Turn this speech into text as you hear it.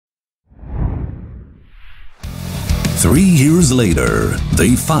3 years later,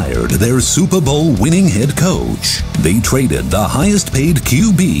 they fired their Super Bowl winning head coach. They traded the highest paid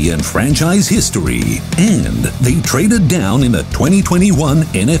QB in franchise history. And they traded down in the 2021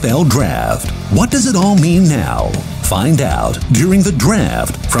 NFL Draft. What does it all mean now? Find out during the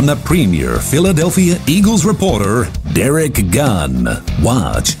draft from the premier Philadelphia Eagles reporter, Derek Gunn.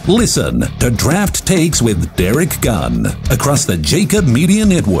 Watch, listen to Draft Takes with Derek Gunn across the JAKIB Media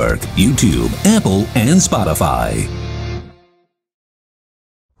Network, YouTube, Apple, and Spotify.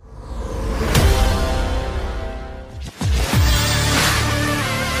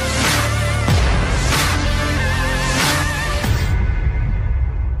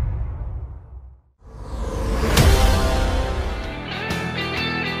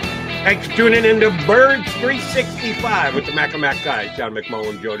 Thanks for tuning in to Birds 365 with the Mac and Mac guys, John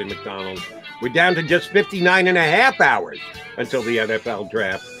McMullen, Jody McDonald. We're down to just 59 and a half hours until the NFL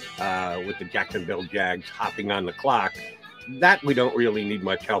draft with the Jacksonville Jags hopping on the clock. That we don't really need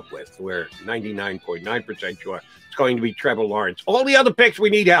much help with. We're 99.9% sure it's going to be Trevor Lawrence. All the other picks we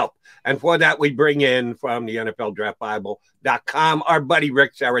need help. And for that, we bring in from the NFLDraftBible.com our buddy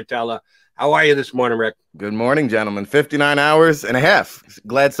Ric Serritella. How are you this morning, Rick? Good morning, gentlemen. 59 hours and a half.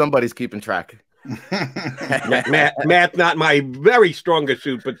 Glad somebody's keeping track. Math, not my very strongest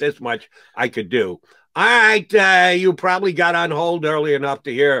suit, but this much I could do. All right, you probably got on hold early enough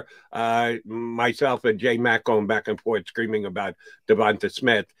to hear myself and J Mac going back and forth screaming about DeVonta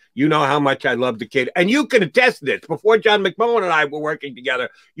Smith. You know how much I love the kid. And you can attest to this. Before John McMullen and I were working together,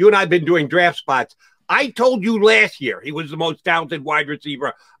 you and I have been doing draft spots. I told you last year he was the most talented wide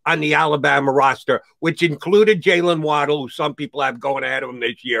receiver on the Alabama roster, which included Jalen Waddle, who some people have going ahead of him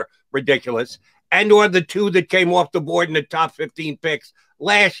this year. Ridiculous. And or the two that came off the board in the top 15 picks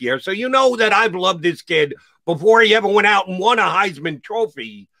last year. So you know that I've loved this kid before he ever went out and won a Heisman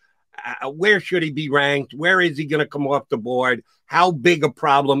Trophy. Where should he be ranked? Where is he going to come off the board? How big a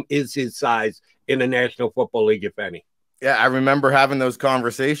problem is his size in the National Football League, if any? Yeah, I remember having those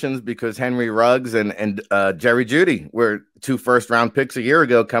conversations because Henry Ruggs and Jerry Jeudy were 2 first-round picks a year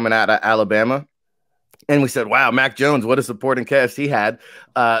ago coming out of Alabama. And we said, wow, Mac Jones, what a supporting cast he had.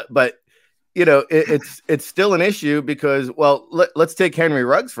 But, you know, it's still an issue because, well, let's take Henry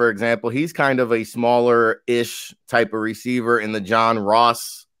Ruggs, for example. He's kind of a smaller-ish type of receiver in the John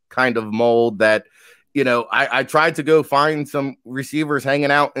Ross kind of mold that, you know, I tried to go find some receivers hanging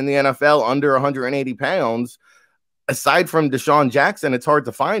out in the NFL under 180 pounds. Aside from Deshaun Jackson, it's hard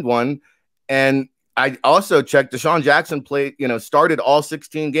to find one. And I also checked Deshaun Jackson started all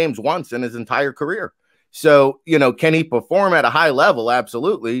 16 games once in his entire career. So, you know, can he perform at a high level?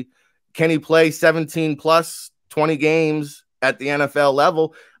 Absolutely. Can he play 17 plus 20 games at the NFL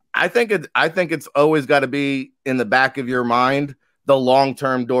level? I think it's always got to be in the back of your mind, the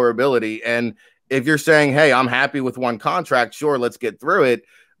long-term durability. And if you're saying, hey, I'm happy with one contract, sure, let's get through it.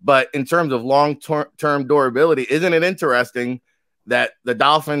 But in terms of long-term durability, isn't it interesting that the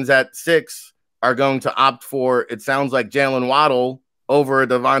Dolphins at 6 are going to opt for, it sounds like, Jalen Waddle over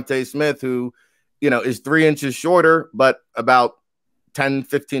DeVonta Smith, who, you know, is 3 inches shorter, but about 10,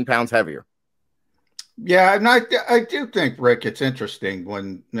 15 pounds heavier? Yeah, and I do think, Rick, it's interesting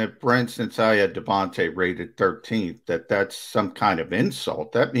when, for instance, I had DeVonta rated 13th, that's some kind of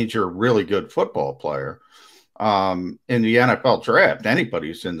insult. That means you're a really good football player. In the NFL draft,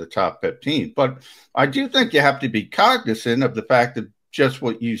 anybody's in the top 15. But I do think you have to be cognizant of the fact that just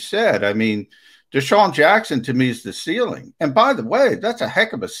what you said. I mean, Deshaun Jackson, to me, is the ceiling. And by the way, that's a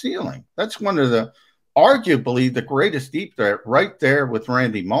heck of a ceiling. That's one of the, arguably, the greatest deep threat right there with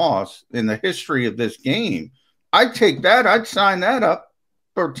Randy Moss in the history of this game. I'd take that. I'd sign that up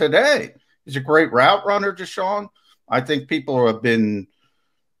for today. He's a great route runner, Deshaun. I think people have been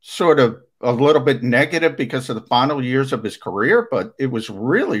sort of a little bit negative because of the final years of his career, but it was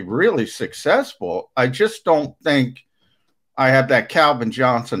really, really successful. I just don't think I have that Calvin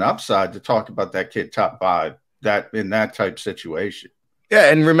Johnson upside to talk about that kid top 5 that in that type situation.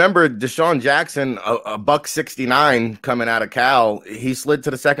 Yeah, and remember Deshaun Jackson, a $169 coming out of Cal, he slid to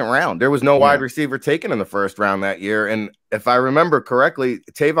the 2nd round. There was no wide receiver taken in the 1st round that year. And if I remember correctly,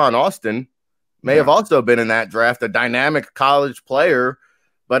 Tavon Austin may have also been in that draft, a dynamic college player,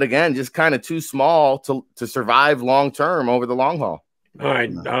 but again, just kind of too small to survive long-term over the long haul. All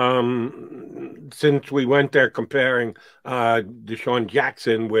right. Since we went there comparing Deshaun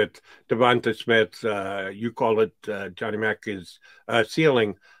Jackson with DeVonta Smith, you call it Johnny Mack's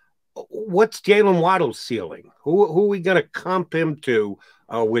ceiling. What's Jalen Waddle's ceiling? Who are we going to comp him to?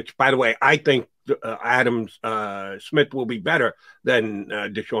 Which, by the way, I think Adams Smith will be better than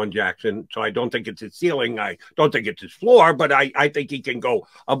Deshaun Jackson. So I don't think it's his ceiling. I don't think it's his floor, but I think he can go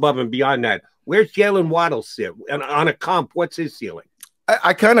above and beyond that. Where's Jalen Waddle sit? And on a comp, what's his ceiling?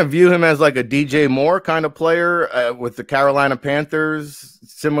 I kind of view him as like a DJ Moore kind of player with the Carolina Panthers,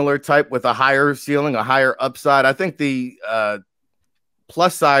 similar type with a higher ceiling, a higher upside. I think the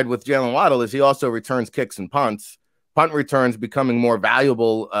plus side with Jalen Waddle is he also returns kicks and punts. Punt returns becoming more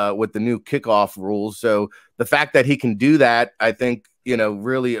valuable with the new kickoff rules. So the fact that he can do that, I think,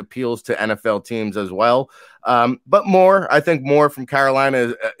 really appeals to NFL teams as well. But I think Moore from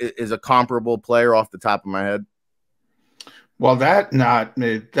Carolina is a comparable player off the top of my head. Well,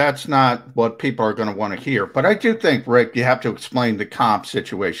 that's not what people are going to want to hear. But I do think, Rick, you have to explain the comp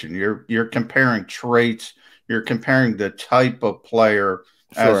situation. You're comparing traits. You're comparing the type of player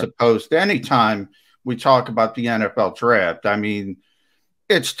as opposed to any time we talk about the NFL draft. I mean,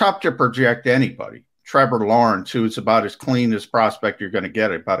 it's tough to project anybody. Trevor Lawrence, who's about as clean as prospect you're going to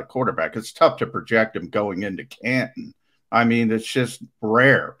get about a quarterback, it's tough to project him going into Canton. I mean, it's just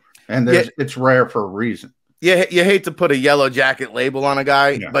rare, and it's rare for a reason. Yeah, you hate to put a yellow jacket label on a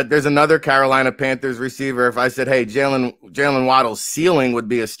guy, but there's another Carolina Panthers receiver. If I said, hey, Jalen Waddle's ceiling would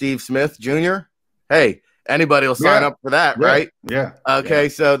be a Steve Smith Jr., hey, anybody will sign up for that, right? Yeah. Okay,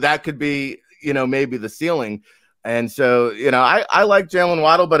 so that could be, maybe the ceiling. And so, I like Jalen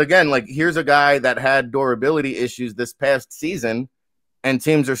Waddle, but again, like here's a guy that had durability issues this past season, and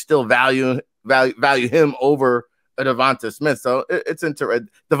teams are still value him over a DeVonta Smith. So it's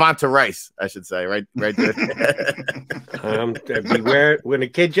DeVonta Rice, I should say, right there. Beware when a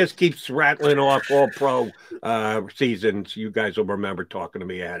kid just keeps rattling off all pro seasons. You guys will remember talking to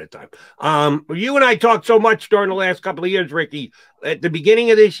me ahead of time. You and I talked so much during the last couple of years, Ricky. At the beginning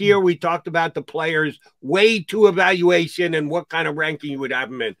of this year, we talked about the players' way to evaluation and what kind of ranking you would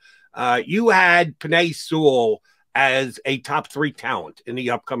have them in. You had Penei Sewell as a top 3 talent in the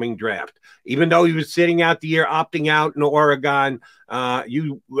upcoming draft. Even though he was sitting out the year, opting out in Oregon,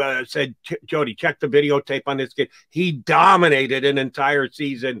 you said, Jody, check the videotape on this kid. He dominated an entire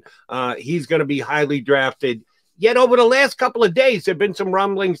season. He's going to be highly drafted. Yet over the last couple of days, there have been some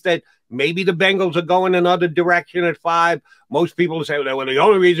rumblings that maybe the Bengals are going another direction at 5. Most people say, well, the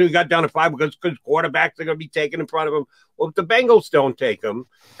only reason we got down to 5 because quarterbacks are going to be taken in front of him. Well, if the Bengals don't take him,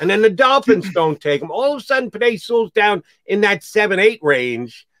 and then the Dolphins don't take him, all of a sudden, Penei Sewell's down in that 7-8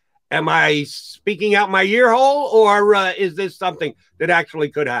 range. Am I speaking out my ear hole, or is this something that actually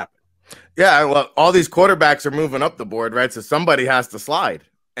could happen? Yeah, well, all these quarterbacks are moving up the board, right? So somebody has to slide.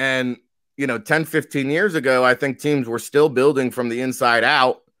 And 10, 15 years ago, I think teams were still building from the inside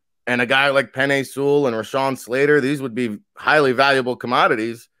out. And a guy like Penei Sewell and Rashawn Slater, these would be highly valuable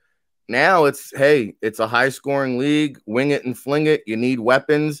commodities. Now it's a high-scoring league. Wing it and fling it. You need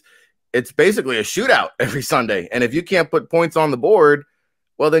weapons. It's basically a shootout every Sunday. And if you can't put points on the board,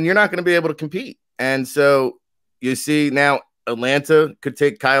 well, then you're not going to be able to compete. And so you see now Atlanta could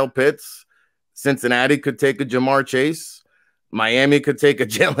take Kyle Pitts. Cincinnati could take a Jamar Chase. Miami could take a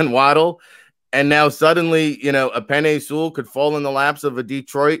Jalen Waddle. And now suddenly, a Penei Sewell could fall in the laps of a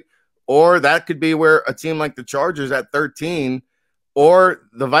Detroit, or that could be where a team like the Chargers at 13 or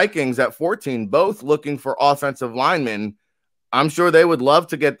the Vikings at 14, both looking for offensive linemen. I'm sure they would love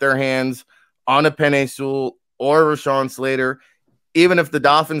to get their hands on a Penei Sewell or Rashawn Slater. Even if the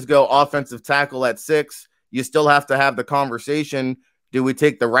Dolphins go offensive tackle at 6, you still have to have the conversation. Do we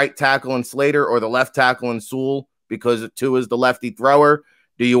take the right tackle in Slater or the left tackle in Sewell because 2 is the lefty thrower?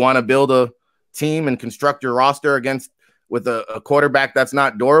 Do you want to build a team and construct your roster with a quarterback that's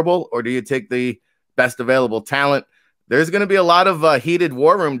not durable, or do you take the best available talent? There's going to be a lot of heated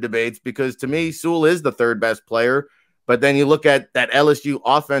war room debates because to me, Sewell is the 3rd best player. But then you look at that LSU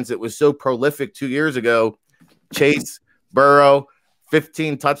offense, it was so prolific 2 years ago. Chase, Burrow,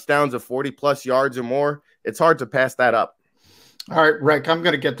 15 touchdowns of 40-plus yards or more. It's hard to pass that up. All right, Rick, I'm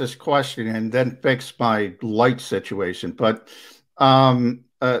going to get this question and then fix my light situation. But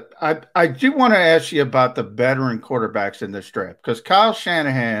I do want to ask you about the veteran quarterbacks in this draft because Kyle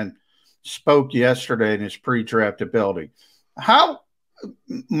Shanahan spoke yesterday in his pre-draft ability. How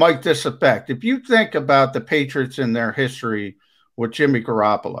might this affect? If you think about the Patriots in their history with Jimmy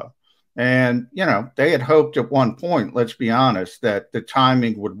Garoppolo, and, they had hoped at one point, let's be honest, that the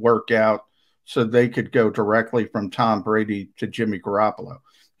timing would work out so they could go directly from Tom Brady to Jimmy Garoppolo.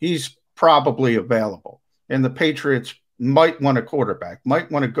 He's probably available, and the Patriots might want a quarterback, might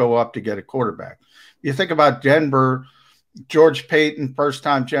want to go up to get a quarterback. You think about Denver, George Payton,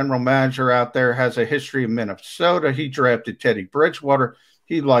 first-time general manager out there, has a history of Minnesota. He drafted Teddy Bridgewater.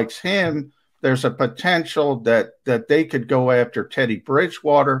 He likes him. There's a potential that they could go after Teddy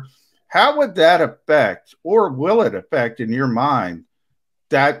Bridgewater. How would that affect, or will it affect, in your mind,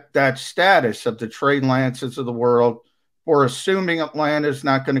 that status of the Trey Lances of the world? Or assuming Atlanta's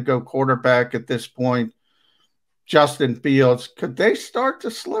not going to go quarterback at this point, Justin Fields, could they start to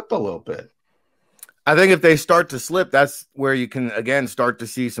slip a little bit? I think if they start to slip, that's where you can, again, start to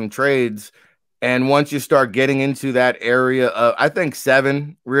see some trades. And once you start getting into that area, I think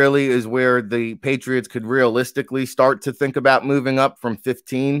 7 really is where the Patriots could realistically start to think about moving up from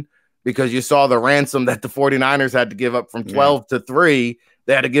 15, because you saw the ransom that the 49ers had to give up from 12 to 3.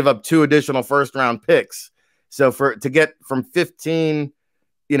 They had to give up 2 additional first-round picks. So to get from 15,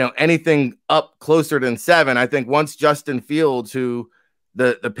 anything up closer than 7, I think once Justin Fields, who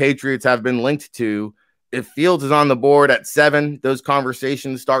the Patriots have been linked to, if Fields is on the board at 7, those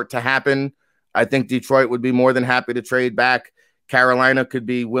conversations start to happen. I think Detroit would be more than happy to trade back. Carolina could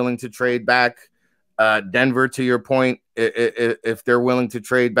be willing to trade back. Denver, to your point, if they're willing to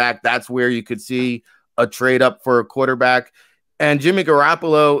trade back, that's where you could see a trade up for a quarterback. And Jimmy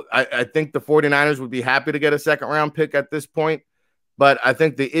Garoppolo, I think the 49ers would be happy to get a second-round pick at this point. But I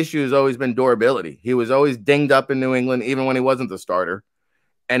think the issue has always been durability. He was always dinged up in New England, even when he wasn't the starter.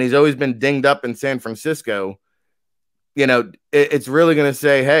 And he's always been dinged up in San Francisco. It's really going to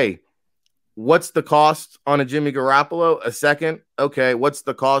say, hey, what's the cost on a Jimmy Garoppolo? A second? Okay, what's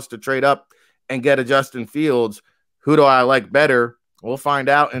the cost to trade up and get a Justin Fields? Who do I like better? We'll find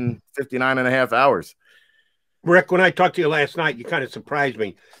out in 59 and a half hours. Rick, when I talked to you last night, you kind of surprised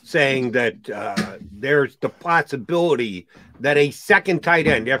me saying that there's the possibility that a second tight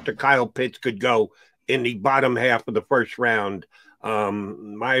end after Kyle Pitts could go in the bottom half of the first round.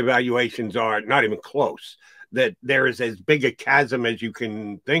 My evaluations are not even close, that there is as big a chasm as you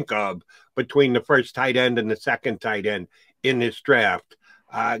can think of between the first tight end and the second tight end in this draft.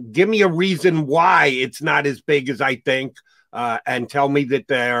 Give me a reason why it's not as big as I think. And tell me that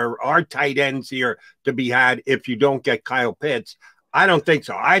there are tight ends here to be had if you don't get Kyle Pitts. I don't think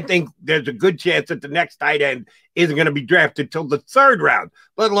so. I think there's a good chance that the next tight end isn't going to be drafted till the 3rd round,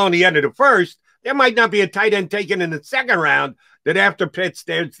 let alone the end of the first. There might not be a tight end taken in the 2nd round, that after Pitts,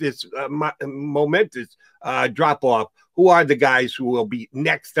 there's this momentous drop-off. Who are the guys who will be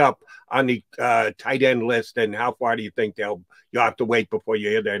next up on the tight end list, and how far do you think you'll have to wait before you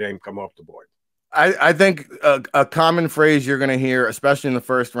hear their name come off the board? I think a common phrase you're going to hear, especially in the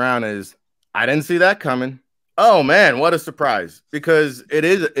first round, is, I didn't see that coming. Oh, man, what a surprise. Because it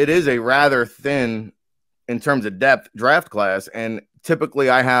is a rather thin, in terms of depth, draft class. And typically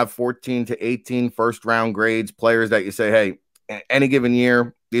I have 14 to 18 first-round grades, players that you say, hey, any given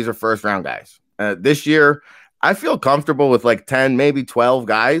year, these are first-round guys. This year, I feel comfortable with like 10, maybe 12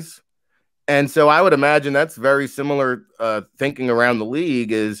 guys. And so I would imagine that's very similar thinking around the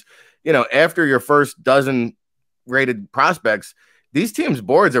league is, after your first dozen rated prospects, these teams'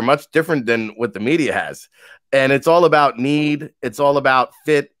 boards are much different than what the media has. And it's all about need. It's all about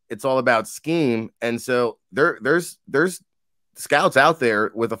fit. It's all about scheme. And so there's scouts out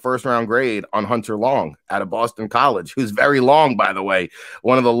there with a first-round grade on Hunter Long out of Boston College, who's very long, by the way,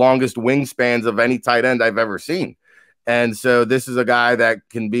 one of the longest wingspans of any tight end I've ever seen. And so this is a guy that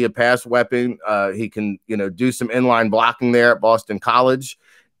can be a pass weapon. He can, do some inline blocking there at Boston College.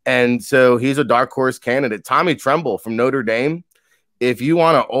 And so he's a dark horse candidate. Tommy Tremble from Notre Dame. If you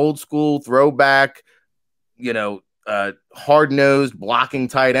want an old school throwback, hard-nosed blocking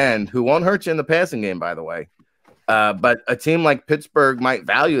tight end who won't hurt you in the passing game, by the way. But a team like Pittsburgh might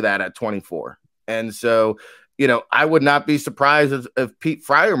value that at 24. And so, I would not be surprised if Pat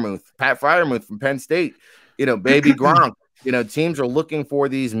Freiermuth from Penn State, baby Gronk, teams are looking for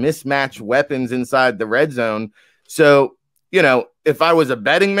these mismatched weapons inside the red zone. So, if I was a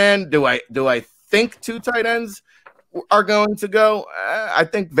betting man, do I think 2 tight ends are going to go? I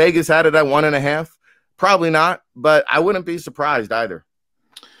think Vegas had it at 1.5. Probably not, but I wouldn't be surprised either.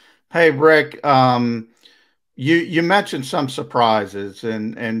 Hey, Rick, you mentioned some surprises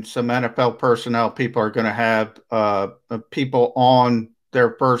and some NFL personnel. People are going to have people on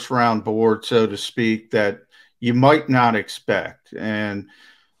their first round board, so to speak, that you might not expect. And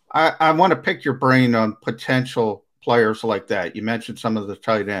I want to pick your brain on potential players like that. You mentioned some of the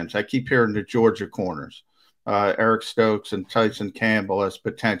tight ends. I keep hearing the Georgia corners, Eric Stokes and Tyson Campbell as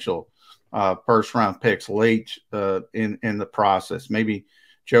potential first-round picks late in the process. Maybe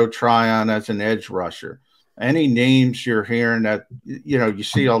Joe Tryon as an edge rusher. Any names you're hearing that, you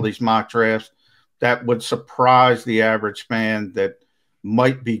see all these mock drafts that would surprise the average fan that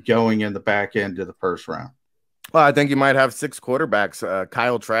might be going in the back end of the first round? Well, I think you might have 6 quarterbacks.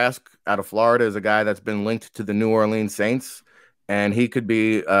 Kyle Trask out of Florida is a guy that's been linked to the New Orleans Saints, and he could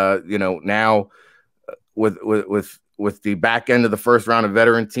be, now with with the back end of the first round, a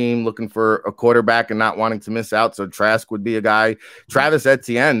veteran team looking for a quarterback and not wanting to miss out. So Trask would be a guy. Travis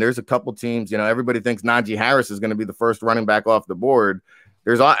Etienne, there's a couple teams, everybody thinks Najee Harris is going to be the first running back off the board.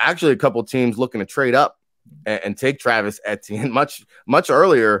 There's actually a couple teams looking to trade up and take Travis Etienne much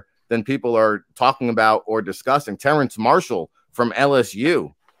earlier than people are talking about or discussing. Terrence Marshall from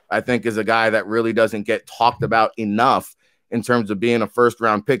LSU, I think, is a guy that really doesn't get talked about enough in terms of being a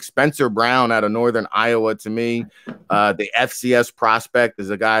first-round pick. Spencer Brown out of Northern Iowa, to me, the FCS prospect, is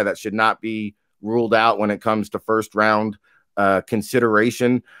a guy that should not be ruled out when it comes to first-round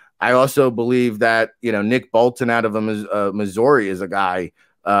consideration. I also believe that, Nick Bolton out of Missouri is a guy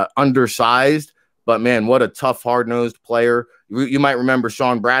undersized, but, man, what a tough, hard-nosed player. You might remember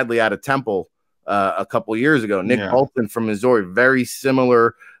Sean Bradley out of Temple a couple years ago. Nick Bolton from Missouri, very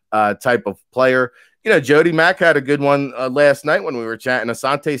similar type of player. Jody Mack had a good one last night when we were chatting.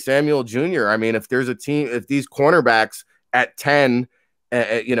 Asante Samuel Jr. I mean, if there's a team, if these cornerbacks at 10,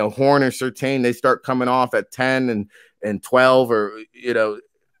 Horn or Surtain, they start coming off at 10 and 12, or,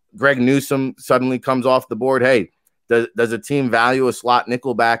 Greg Newsome suddenly comes off the board. Hey, does a team value a slot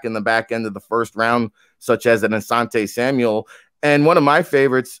nickelback in the back end of the first round, such as an Asante Samuel? And one of my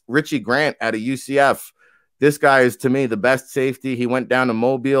favorites, Richie Grant out of UCF. This guy is, to me, the best safety. He went down to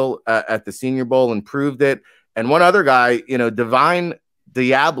Mobile at the Senior Bowl and proved it. And one other guy, Divine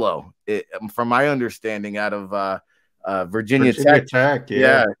Diablo, from my understanding, out of Virginia Tech.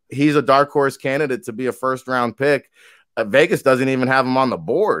 Yeah, he's a dark horse candidate to be a first-round pick. Vegas doesn't even have him on the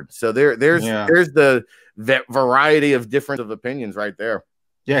board. So there's the variety of different opinions right there.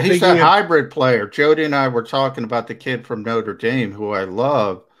 Yeah, he's a hybrid player. Jody and I were talking about the kid from Notre Dame who I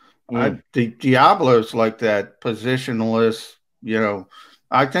love. Diablo's like that positionless,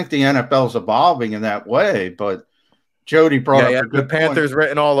 I think the NFL is evolving in that way, but Jody brought up a good the Panthers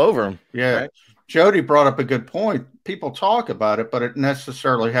written all over him. Yeah. Right? Jody brought up a good point. People talk about it, but it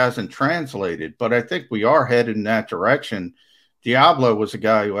necessarily hasn't translated. But I think we are headed in that direction. Diablo was a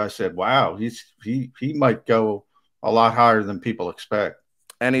guy who I said, wow, he might go a lot higher than people expect.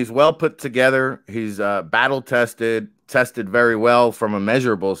 And he's well put together. He's battle tested very well from a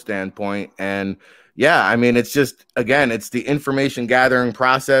measurable standpoint. And yeah, I mean, it's just, again, it's the information gathering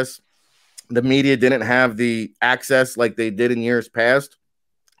process. The media didn't have the access like they did in years past,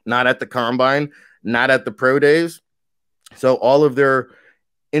 not at the combine, not at the pro days. So all of their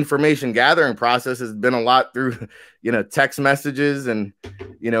information gathering process has been a lot through, text messages and,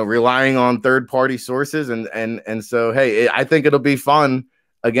 relying on third-party sources. And so, hey, I think it'll be fun.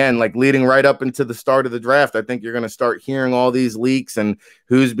 Again, like leading right up into the start of the draft, I think you're going to start hearing all these leaks and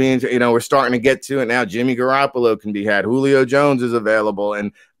who's being, we're starting to get to it now. Jimmy Garoppolo can be had. Julio Jones is available.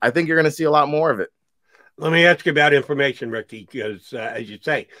 And I think you're going to see a lot more of it. Let me ask you about information, Ricky, because as you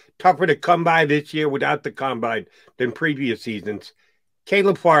say, tougher to come by this year without the combine than previous seasons.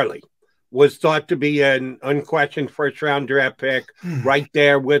 Caleb Farley was thought to be an unquestioned first-round draft pick, right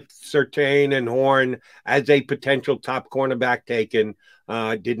there with Surtain and Horn as a potential top cornerback taken.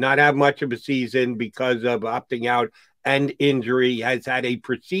 Did not have much of a season because of opting out and injury, has had a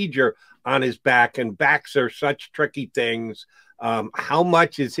procedure on his back, and backs are such tricky things. How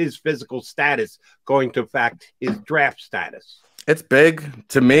much is his physical status going to affect his draft status? It's big.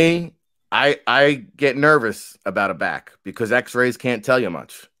 To me, I get nervous about a back because x-rays can't tell you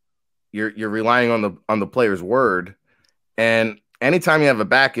much. You're relying on the player's word. And anytime you have a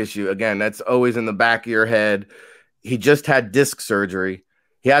back issue, again, that's always in the back of your head. He just had disc surgery.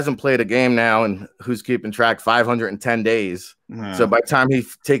 He hasn't played a game now, and who's keeping track? 510 days. Wow. So by the time he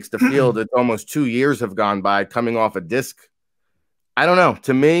takes the field, it's almost 2 years have gone by coming off a disc. I don't know.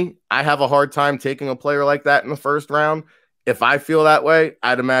 To me, I have a hard time taking a player like that in the first round. If I feel that way,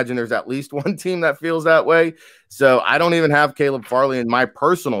 I'd imagine there's at least one team that feels that way. So I don't even have Caleb Farley in my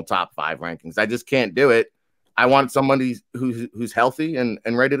personal top 5 rankings. I just can't do it. I want somebody who's healthy and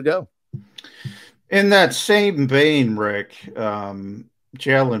ready to go. In that same vein, Rick,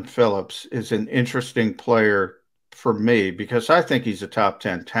 Jalen Phillips is an interesting player for me because I think he's a top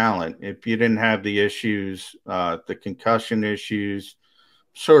 10 talent. If you didn't have the issues, the concussion issues,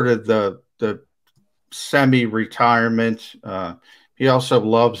 sort of the semi-retirement, he also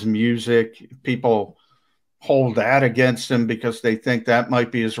loves music. People hold that against him because they think that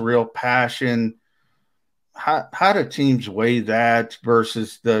might be his real passion. How do teams weigh that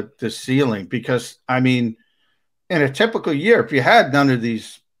versus the ceiling? Because, I mean, in a typical year, if you had none of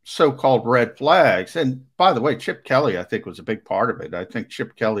these so-called red flags, and by the way, Chip Kelly, I think, was a big part of it. I think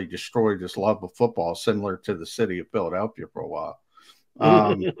Chip Kelly destroyed his love of football, similar to the city of Philadelphia for a while.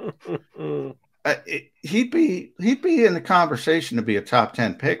 He'd be in the conversation to be a top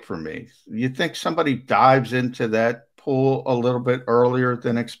 10 pick for me. You think somebody dives into that pull a little bit earlier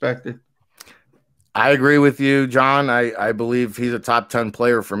than expected? I agree with you, John. I believe he's a top 10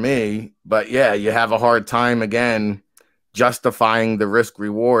 player for me. But yeah, you have a hard time again justifying the risk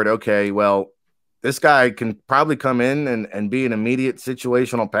reward. Okay, well, this guy can probably come in and be an immediate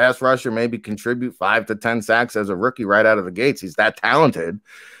situational pass rusher, maybe contribute 5 to 10 sacks as a rookie right out of the gates. He's that talented.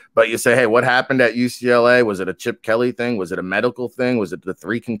 But you say, hey, what happened at UCLA? Was it a Chip Kelly thing? Was it a medical thing? Was it the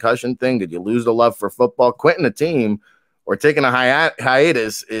 3 concussion thing? Did you lose the love for football? Quitting a team or taking a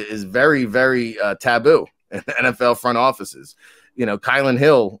hiatus is very, very taboo in NFL front offices. You know, Kylan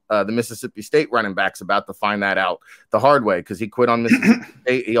Hill, the Mississippi State running back's about to find that out the hard way because he quit on Mississippi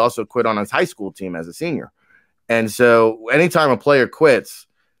State. He also quit on his high school team as a senior. And so anytime a player quits,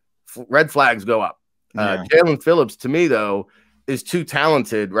 red flags go up. Jalen Phillips, to me, though, is too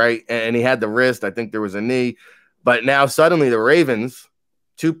talented, right? And he had the wrist. I think there was a knee. But now suddenly the Ravens,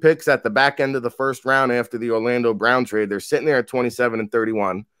 2 picks at the back end of the first round after the Orlando Brown trade, they're sitting there at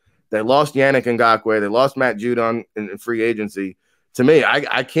 27-31. They lost Yannick Ngakoue. They lost Matt Judon in free agency. To me,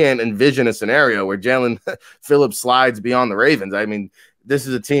 I can't envision a scenario where Jalen Phillips slides beyond the Ravens. I mean, this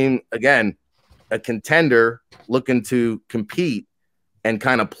is a team, again, a contender looking to compete and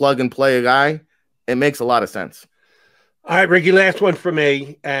kind of plug and play a guy. It makes a lot of sense. All right, Ricky, last one for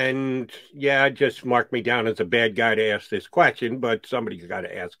me. And yeah, just mark me down as a bad guy to ask this question, but somebody's got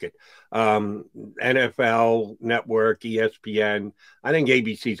to ask it. NFL Network, ESPN. I think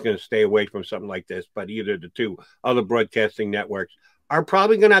ABC is going to stay away from something like this, but either the 2 other broadcasting networks are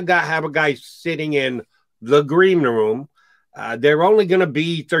probably going to have a guy sitting in the green room. They're only going to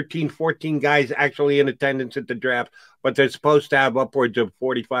be 13, 14 guys actually in attendance at the draft, but they're supposed to have upwards of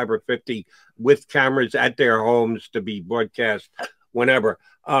 45 or 50 with cameras at their homes to be broadcast whenever.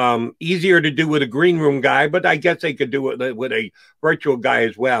 Easier to do with a green room guy, but I guess they could do it with a virtual guy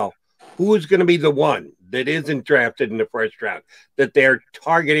as well. Who is going to be the one that isn't drafted in the first round, that they're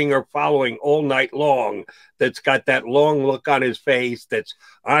targeting or following all night long, that's got that long look on his face, that's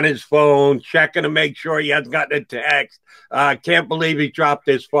on his phone, checking to make sure he hasn't gotten a text? Can't believe he dropped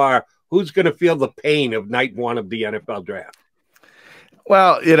this far. Who's going to feel the pain of night 1 of the NFL draft?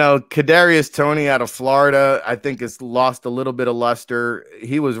 Well, you know, Kadarius Toney out of Florida, I think has lost a little bit of luster.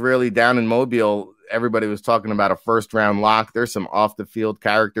 He was really down in Mobile. Everybody was talking about a first-round lock. There's some off-the-field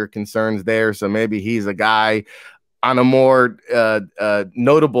character concerns there, so maybe he's a guy on a more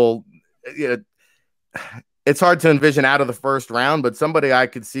notable. You know, it's hard to envision out of the first round, but somebody I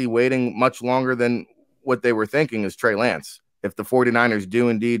could see waiting much longer than what they were thinking is Trey Lance. If the 49ers do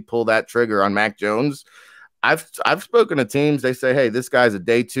indeed pull that trigger on Mac Jones, I've spoken to teams. They say, hey, this guy's a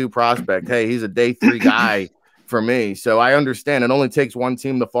day 2 prospect. Hey, he's a day 3 guy for me. So I understand it only takes one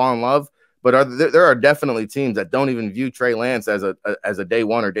team to fall in love, but there are definitely teams that don't even view Trey Lance as a day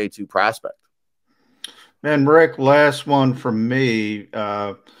 1 or day 2 prospect. Man, Rick, last one from me.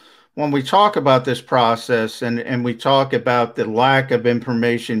 When we talk about this process and we talk about the lack of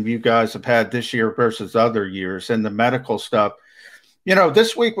information you guys have had this year versus other years and the medical stuff, you know,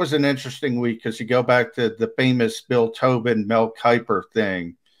 this week was an interesting week because you go back to the famous Bill Tobin, Mel Kiper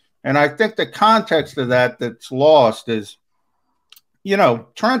thing. And I think the context of that's lost is, you know,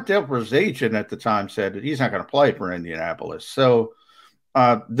 Trent Dilfer's agent at the time said that he's not going to play for Indianapolis. So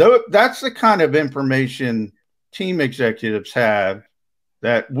that's the kind of information team executives have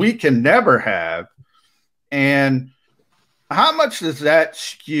that we can never have. And how much does that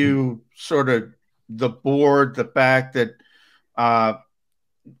skew sort of the board, the fact that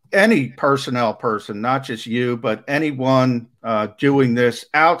any personnel person, not just you, but anyone doing this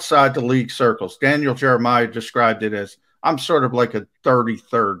outside the league circles? Daniel Jeremiah described it as, I'm sort of like a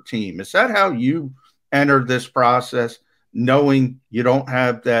 33rd team. Is that how you entered this process, knowing you don't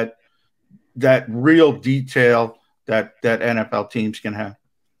have that real detail that NFL teams can have?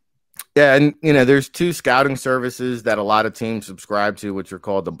 Yeah, and you know, there's 2 scouting services that a lot of teams subscribe to, which are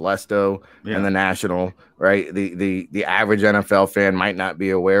called the Blesto and the National, right? The average NFL fan might not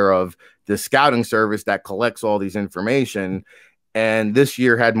be aware of the scouting service that collects all these information. And this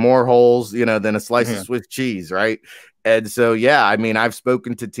year had more holes, you know, than a slice of Swiss cheese, right? And so, yeah, I mean, I've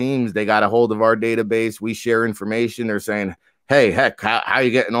spoken to teams. They got a hold of our database. We share information. They're saying, hey, heck, how are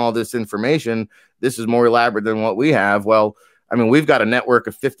you getting all this information? This is more elaborate than what we have. Well, I mean, we've got a network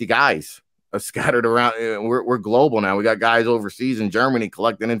of 50 guys scattered around. We're global now. We got guys overseas in Germany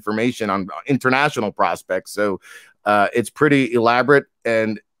collecting information on international prospects. So it's pretty elaborate.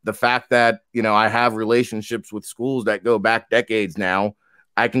 And the fact that, you know, I have relationships with schools that go back decades now,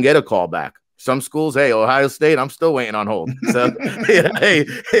 I can get a call back. Some schools, hey, Ohio State, I'm still waiting on hold. So, And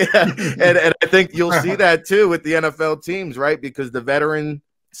I think you'll see that too with the NFL teams, right? Because the veteran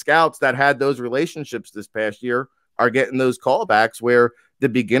scouts that had those relationships this past year are getting those callbacks where the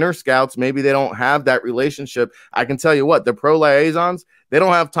beginner scouts, maybe they don't have that relationship. I can tell you what, the pro liaisons, they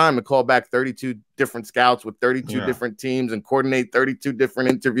don't have time to call back 32 different scouts with 32 different teams and coordinate 32 different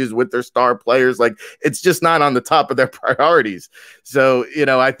interviews with their star players. Like, it's just not on the top of their priorities. So, you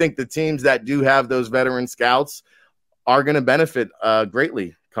know, I think the teams that do have those veteran scouts are going to benefit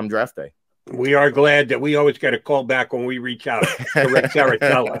greatly come draft day. We are glad that we always get a call back when we reach out to Ric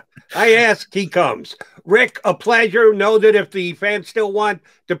Serritella. I ask, he comes. Rick, a pleasure. Know that if the fans still want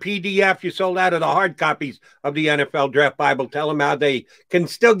the PDF, you sold out of the hard copies of the NFL Draft Bible. Tell them how they can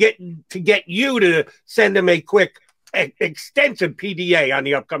still get you to send them a quick, extensive PDA on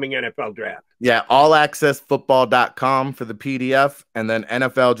the upcoming NFL Draft. Yeah, allaccessfootball.com for the PDF, and then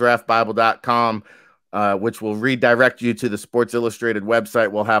NFLDraftBible.com. Which will redirect you to the Sports Illustrated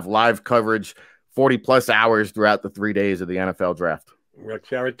website. We'll have live coverage 40-plus hours throughout the 3 days of the NFL Draft. Ric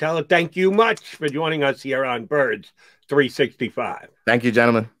Serritella, thank you much for joining us here on Birds 365. Thank you,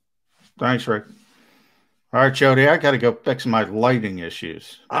 gentlemen. Thanks, Rick. All right, Jody, I got to go fix my lighting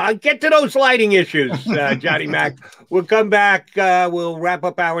issues. Get to those lighting issues, Johnny Mac. We'll come back. We'll wrap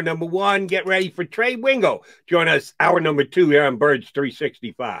up hour number 1. Get ready for Trey Wingo. Join us hour number 2 here on Birds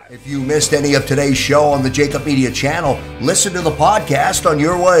 365. If you missed any of today's show on the JAKIB Media channel, listen to the podcast on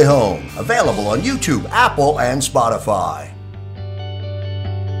your way home. Available on YouTube, Apple, and Spotify.